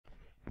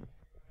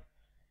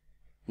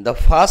The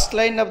first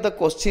line of the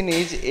question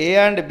is A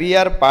and B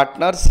are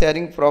partners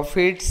sharing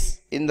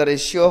profits in the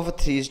ratio of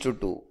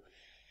 3:2.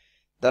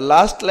 The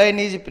last line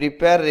is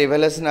prepare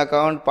revaluation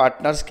account,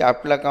 partners,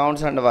 capital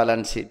accounts and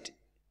balance sheet.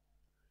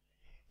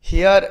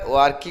 Here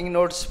working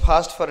notes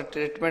first for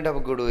treatment of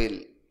goodwill.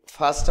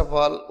 First of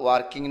all,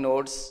 working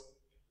notes.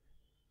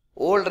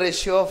 Old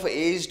ratio of A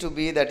is to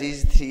B, that is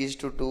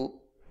 3:2.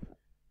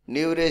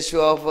 New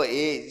ratio of A,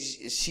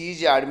 C is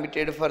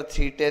admitted for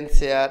 3/10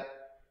 share,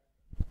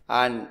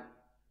 and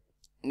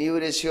new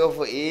ratio of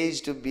A is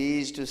to B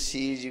is to C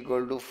is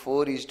equal to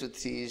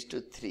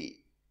 4:3:3.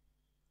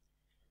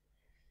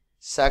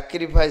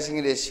 Sacrificing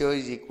ratio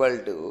is equal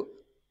to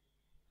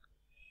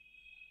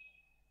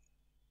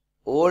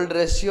old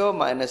ratio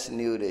minus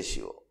new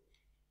ratio.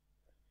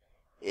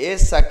 A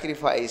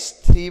sacrifice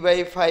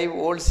 3/5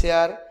 old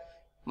share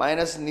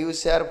minus new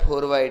share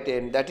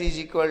 4/10, that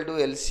is equal to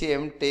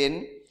LCM 10,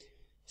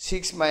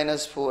 6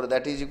 minus 4,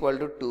 that is equal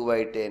to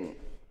 2/10.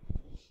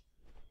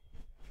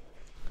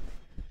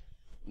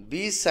 B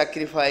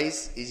sacrifice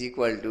is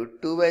equal to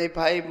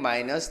 2/5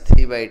 minus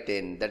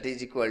 3/10, that is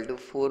equal to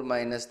 4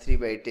 minus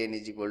 3/10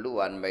 is equal to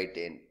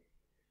 1/10.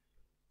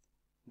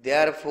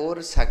 Therefore,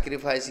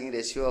 sacrificing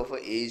ratio of A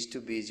is to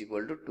B is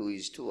equal to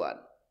 2:1.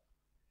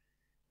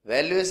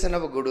 Valuation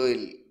of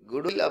goodwill.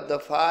 Goodwill of the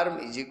firm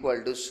is equal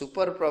to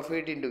super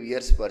profit into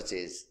year's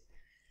purchase.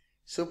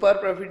 Super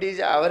profit is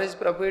average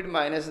profit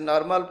minus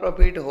normal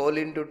profit whole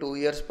into 2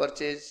 years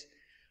purchase.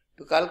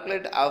 To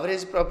calculate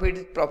average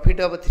profit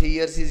of 3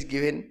 years is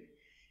given.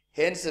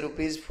 Hence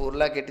rupees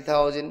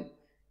 4,80,000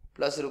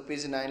 plus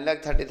rupees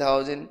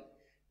 9,30,000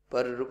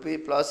 per rupee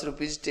plus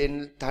rupees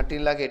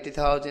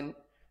 13,80,000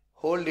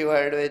 whole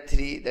divided by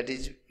 3, that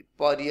is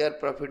per year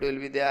profit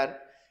will be there,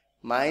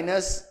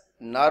 minus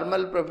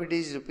normal profit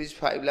is rupees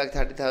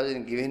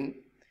 5,30,000 given,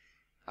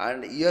 and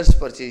years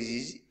purchase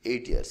is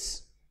 8 years.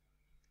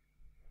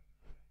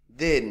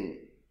 Then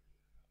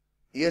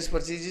years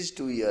purchase is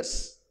 2 years.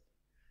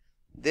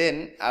 Then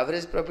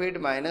average profit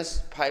minus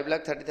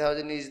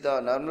 5,30,000 is the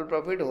normal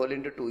profit whole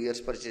into 2 years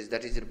purchase,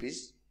 that is rupees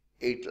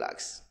 8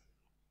 lakhs.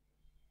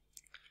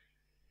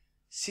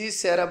 C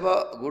share of a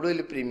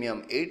goodwill premium.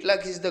 8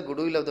 lakh is the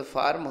goodwill of the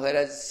firm,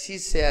 whereas C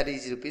share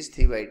is rupees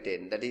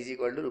 3/10, that is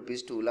equal to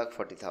rupees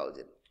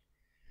 2,40,000.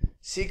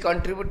 C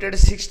contributed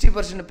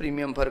 60%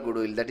 premium for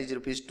goodwill, that is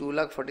rupees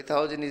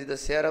 2,40,000 is the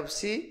share of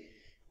C,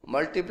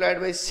 multiplied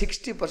by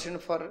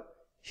 60% for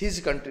his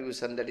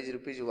contribution, that is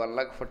rupees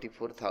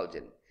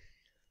 1,44,000.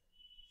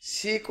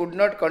 C could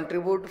not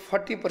contribute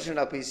 40%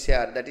 of his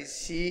share, that is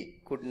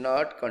C could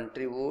not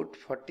contribute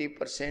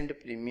 40%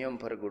 premium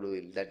for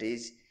goodwill, that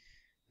is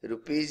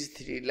rupees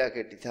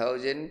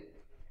 3,80,000,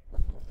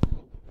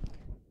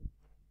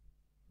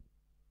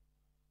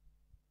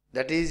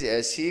 that is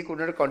C could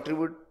not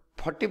contribute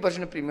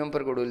 40% premium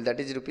for goodwill, that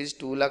is rupees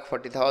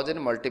 2,40,000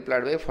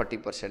 multiplied by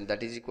 40%,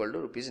 that is equal to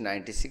rupees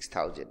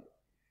 96,000.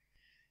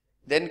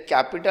 Then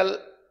capital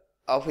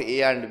of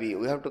A and B,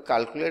 we have to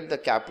calculate the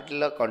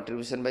capital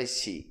contribution by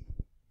C.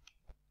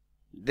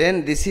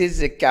 Then this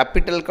is a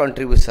capital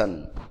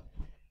contribution.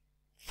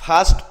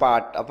 First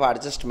part of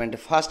adjustment,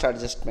 first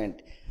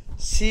adjustment,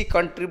 C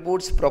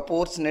contributes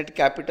proportionate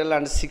capital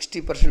and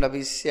 60% of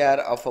his share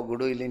of a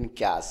goodwill in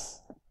cash.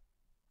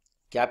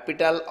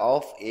 Capital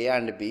of A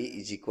and B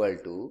is equal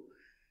to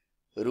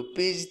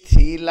rupees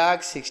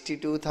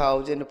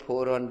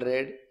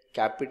 3,62,400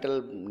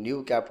 capital,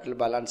 new capital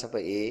balance of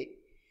A,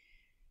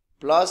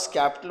 plus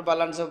capital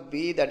balance of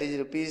B, that is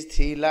rupees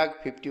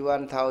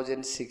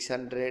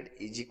 3,51,600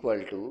 is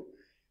equal to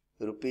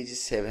rupees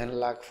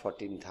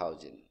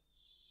 7,14,000.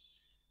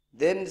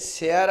 Then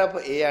share of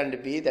A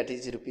and B, that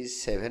is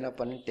rupees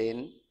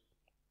 7/10.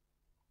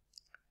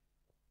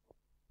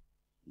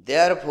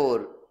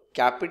 Therefore,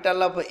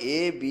 capital of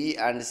A, B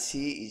and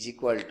C is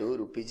equal to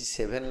rupees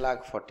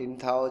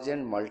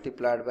 7,14,000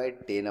 multiplied by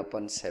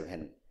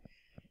 10/7,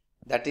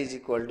 that is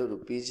equal to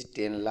rupees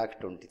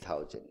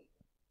 10,20,000.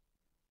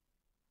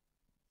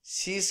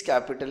 C's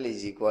capital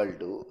is equal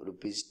to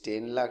rupees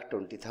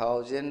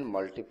 10,20,000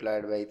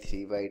 multiplied by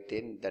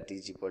 3/10, that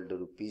is equal to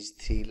rupees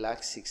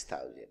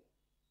 3,06,000.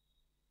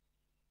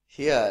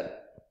 Here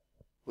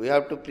we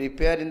have to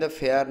prepare in the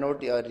fair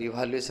note your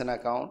revaluation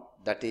account,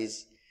 that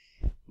is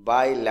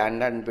by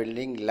land and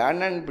building.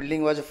 Land and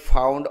building was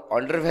found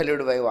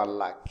undervalued by 1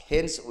 lakh.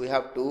 Hence we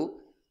have to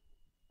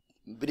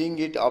bring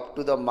it up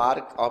to the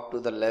mark, up to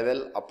the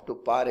level, up to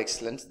par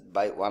excellence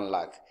by 1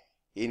 lakh.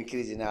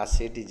 Increase in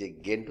asset is a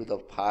gain to the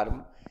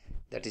firm,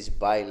 that is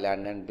by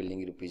land and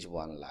building rupees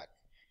 1 lakh.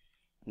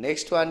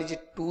 Next one is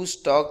 2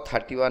 stock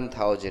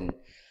 31,000.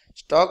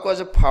 Stock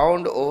was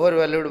found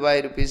overvalued by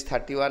rupees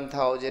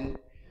 31,000.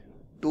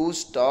 2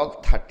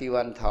 stock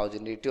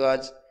 31,000. It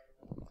was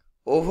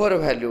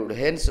overvalued,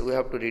 hence we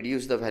have to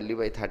reduce the value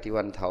by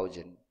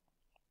 31,000.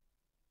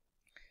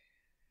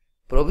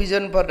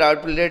 Provision for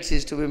doubtful debts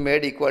is to be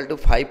made equal to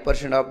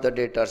 5% of the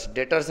debtors.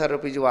 Debtors are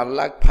rupees 1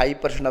 lakh,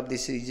 5% of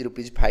this is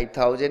rupees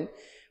 5,000.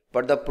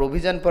 But the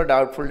provision for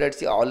doubtful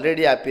debts is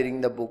already appearing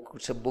in the book,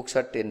 so books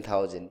are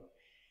 10,000.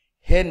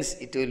 Hence,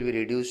 it will be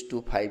reduced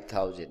to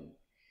 5,000.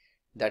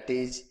 That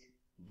is,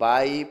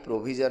 by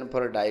provision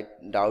for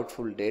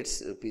doubtful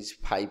debts, rupees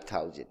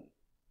 5,000.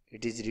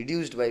 It is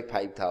reduced by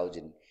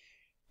 5,000.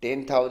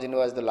 10,000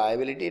 was the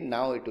liability,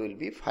 now it will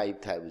be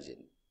 5,000.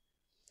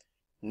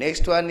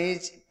 Next one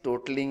is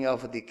totaling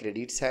of the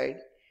credit side,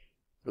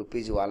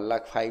 rupees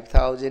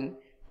 1,05,000.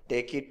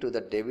 Take it to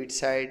the debit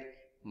side,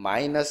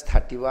 minus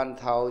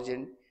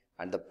 31,000,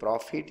 and the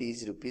profit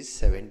is rupees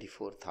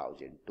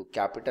 74,000. To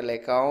capital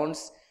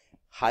accounts,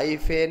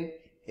 hyphen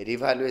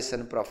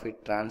revaluation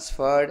profit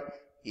transferred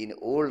in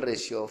old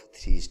ratio of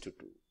 3:2.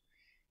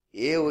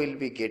 A will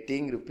be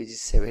getting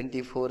rupees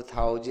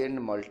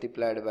 74,000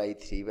 multiplied by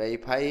 3 by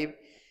 5,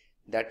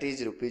 that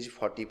is rupees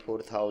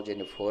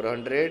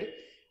 44,400,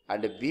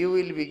 and B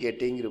will be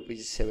getting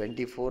rupees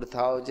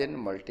 74,000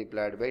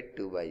 multiplied by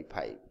 2 by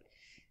 5,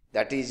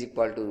 that is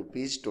equal to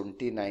rupees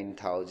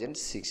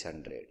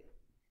 29,600.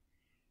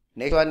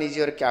 Next one is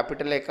your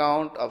capital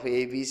account of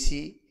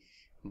ABC.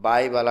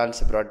 By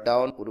balance brought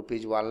down,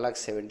 rupees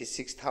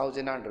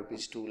 1,76,000 and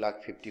rupees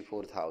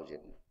 2,54,000.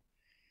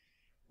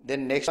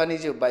 Then next one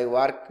is by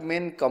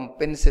workmen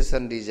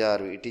compensation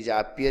reserve. It is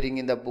appearing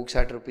in the books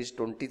at rupees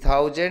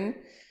 20,000.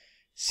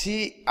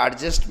 See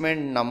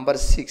adjustment number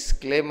 6.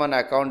 Claim on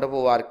account of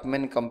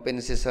workmen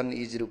compensation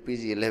is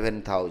rupees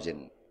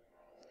 11,000.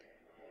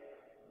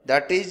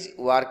 That is,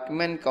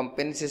 workmen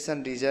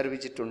compensation reserve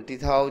is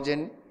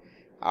 20,000.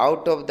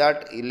 Out of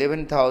that,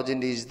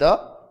 11,000 is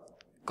the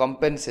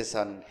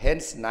compensation.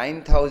 Hence,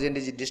 9,000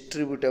 is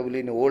distributable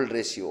in old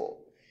ratio.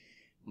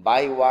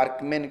 By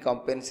workmen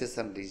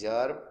compensation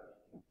reserve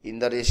in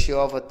the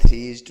ratio of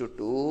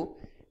 3:2,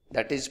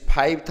 that is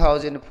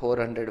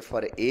 5,400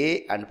 for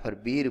A and for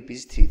B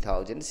rupees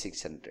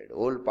 3,600.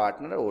 Old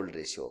partner, old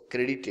ratio,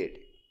 credited.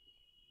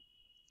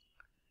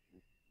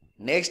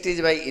 Next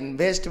is by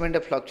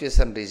investment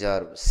fluctuation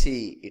reserve.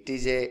 See, it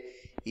is a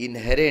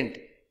inherent,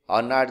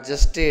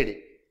 unadjusted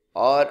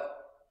or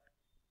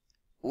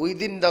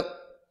within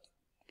the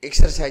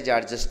exercise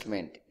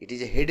adjustment. It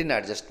is a hidden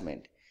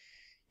adjustment.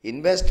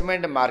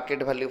 Investment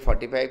market value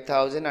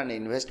 45,000 and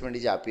investment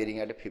is appearing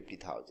at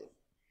 50,000.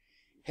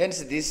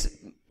 Hence, this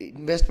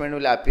investment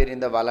will appear in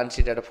the balance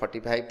sheet at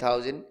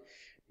 45,000.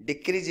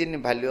 Decrease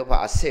in value of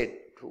asset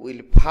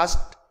will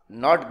first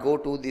not go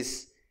to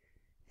this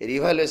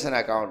revaluation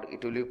account.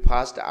 It will be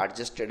first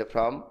adjusted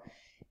from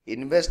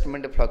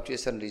investment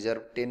fluctuation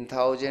reserve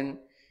 10,000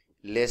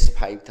 less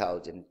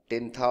 5,000.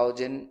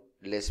 10,000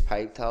 less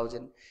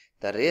 5,000.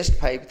 The rest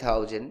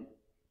 5,000,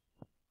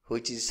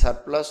 which is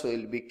surplus,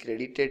 will be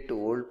credited to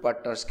old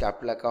partner's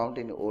capital account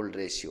in old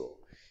ratio.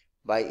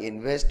 By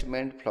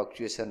investment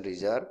fluctuation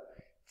reserve,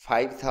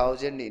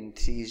 5,000 in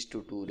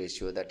 3:2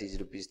 ratio, that is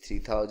rupees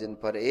 3,000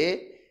 for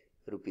A,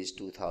 rupees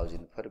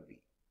 2,000 for B.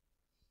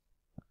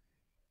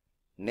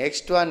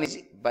 Next one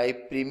is by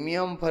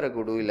premium for a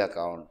goodwill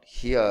account.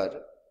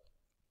 Here,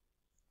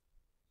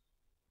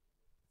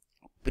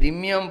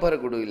 premium for a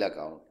goodwill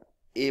account,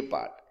 A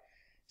part.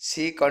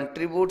 She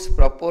contributes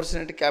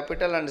proportionate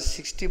capital and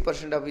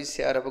 60% of his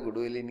share of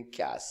goodwill in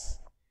cash.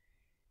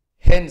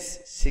 Hence,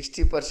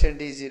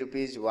 60% is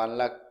rupees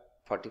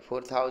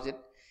 1,44,000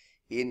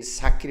 in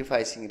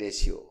sacrificing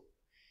ratio.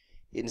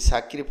 In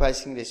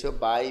sacrificing ratio,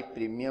 by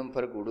premium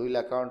for goodwill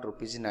account,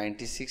 rupees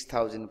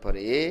 96,000 for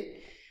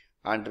A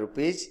and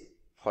rupees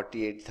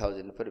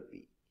 48,000 for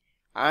B.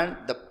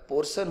 And the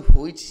portion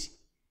which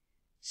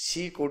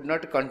she could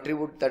not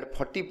contribute, that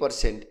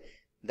 40%,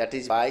 that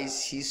is by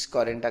C's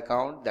current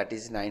account, that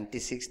is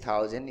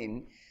 96,000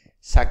 in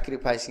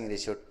sacrificing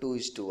ratio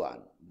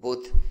 2:1.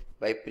 Both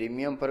by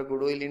premium for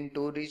goodwill in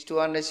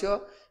 2:1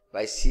 ratio,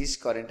 by C's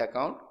current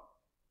account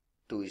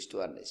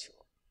 2:1 ratio.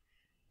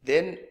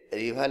 Then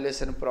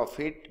revaluation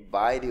profit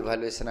by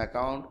revaluation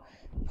account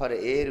for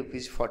A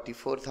rupees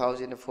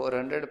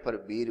 44,400, for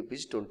B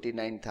rupees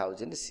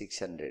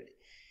 29,600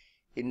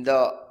 in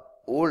the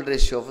old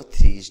ratio of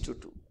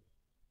 3:2.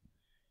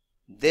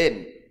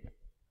 Then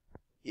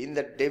in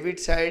the debit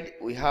side,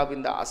 we have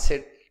in the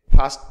asset,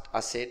 first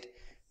asset,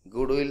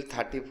 goodwill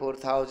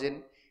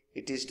 34,000.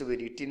 It is to be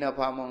written up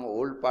among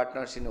old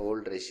partners in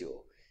old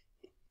ratio.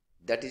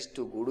 That is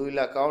to goodwill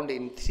account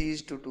in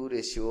 3:2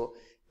 ratio,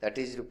 that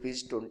is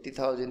rupees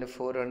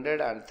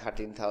 20,400 and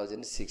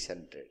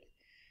 13,600.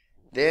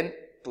 Then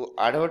to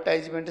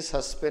advertisement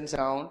suspense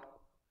account,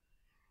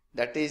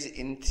 that is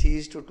in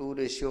 3:2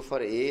 ratio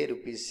for A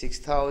rupees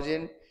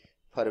 6,000,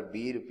 for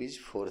B rupees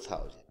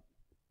 4,000.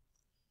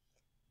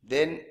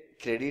 Then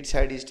credit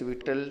side is to be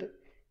told,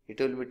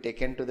 it will be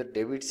taken to the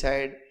debit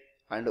side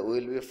and we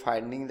will be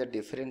finding the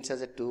difference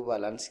as a two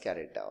balance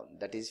carried down.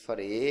 That is for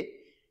A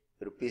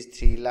rupees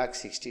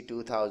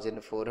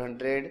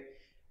 3,62,400,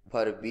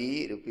 for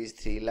B rupees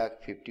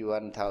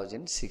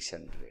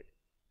 3,51,600.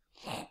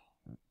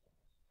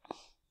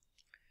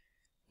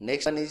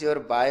 Next one is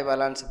your buy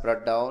balance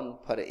brought down.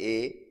 For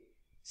A,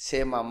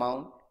 same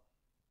amount,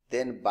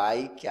 then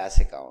buy cash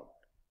account.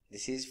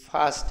 This is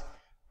first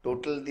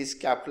total these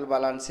capital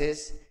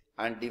balances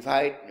and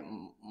divide,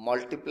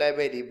 multiply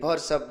by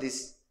reverse of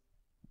this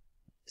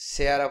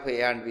share of A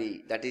and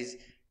B, that is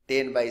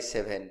 10 by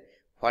 7.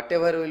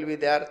 Whatever will be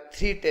there,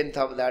 3/10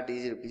 of that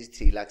is rupees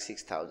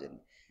 3,06,000.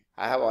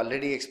 I have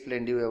already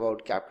explained you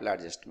about capital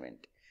adjustment.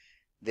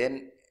 Then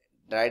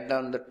write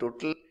down the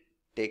total,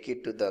 take it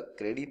to the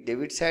credit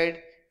debit side,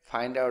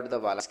 find out the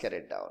balance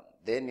carried down.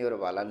 Then your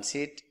balance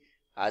sheet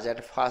as at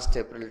 1st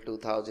April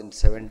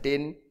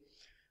 2017.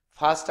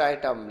 First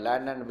item,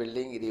 land and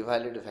building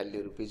revalued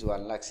value rupees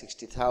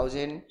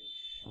 1,60,000.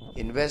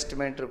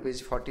 Investment rupees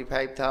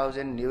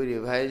 45,000, new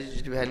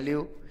revised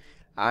value,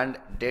 and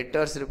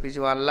debtors rupees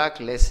 1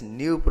 lakh less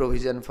new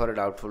provision for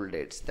doubtful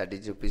debts, that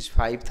is rupees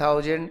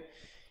 5,000.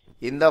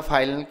 In the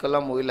final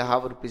column we will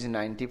have rupees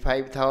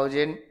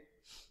 95,000.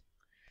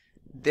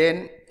 Then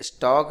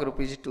stock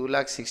rupees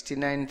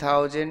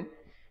 2,69,000,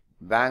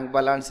 bank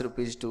balance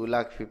rupees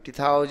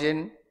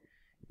 2,50,000,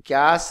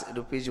 cash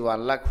rupees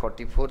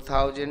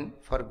 1,44,000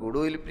 for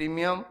goodwill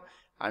premium,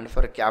 and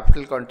for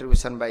capital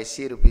contribution by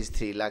C rupees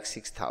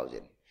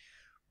 3,06,000.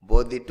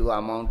 Both the two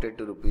amounted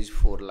to rupees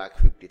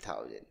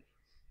 4,50,000.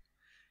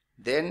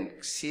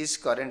 Then C's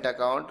current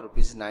account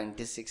rupees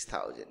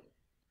 96,000.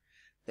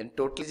 Then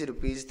total is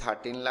rupees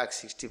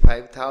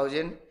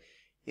 13,65,000.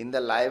 In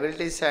the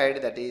liability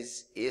side, that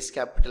is A's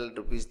capital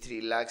rupees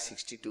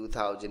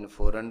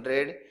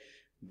 3,62,400,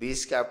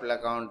 B's capital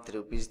account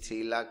rupees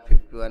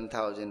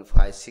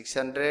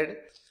 3,51,600,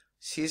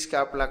 C's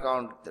capital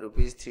account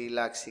rupees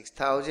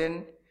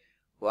 3,06,000,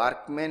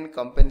 workmen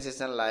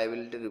compensation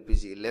liability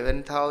rupees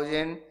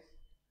 11,000,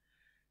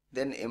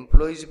 then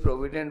employees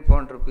provident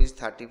fund rupees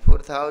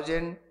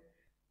 34,000,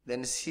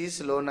 then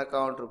C's loan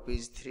account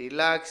rupees 3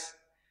 lakhs,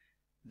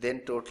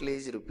 then total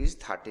is rupees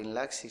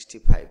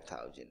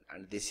 13,65,000,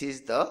 and this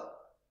is the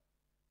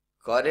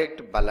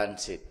correct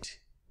balance sheet,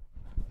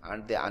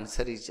 and the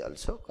answer is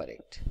also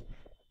correct.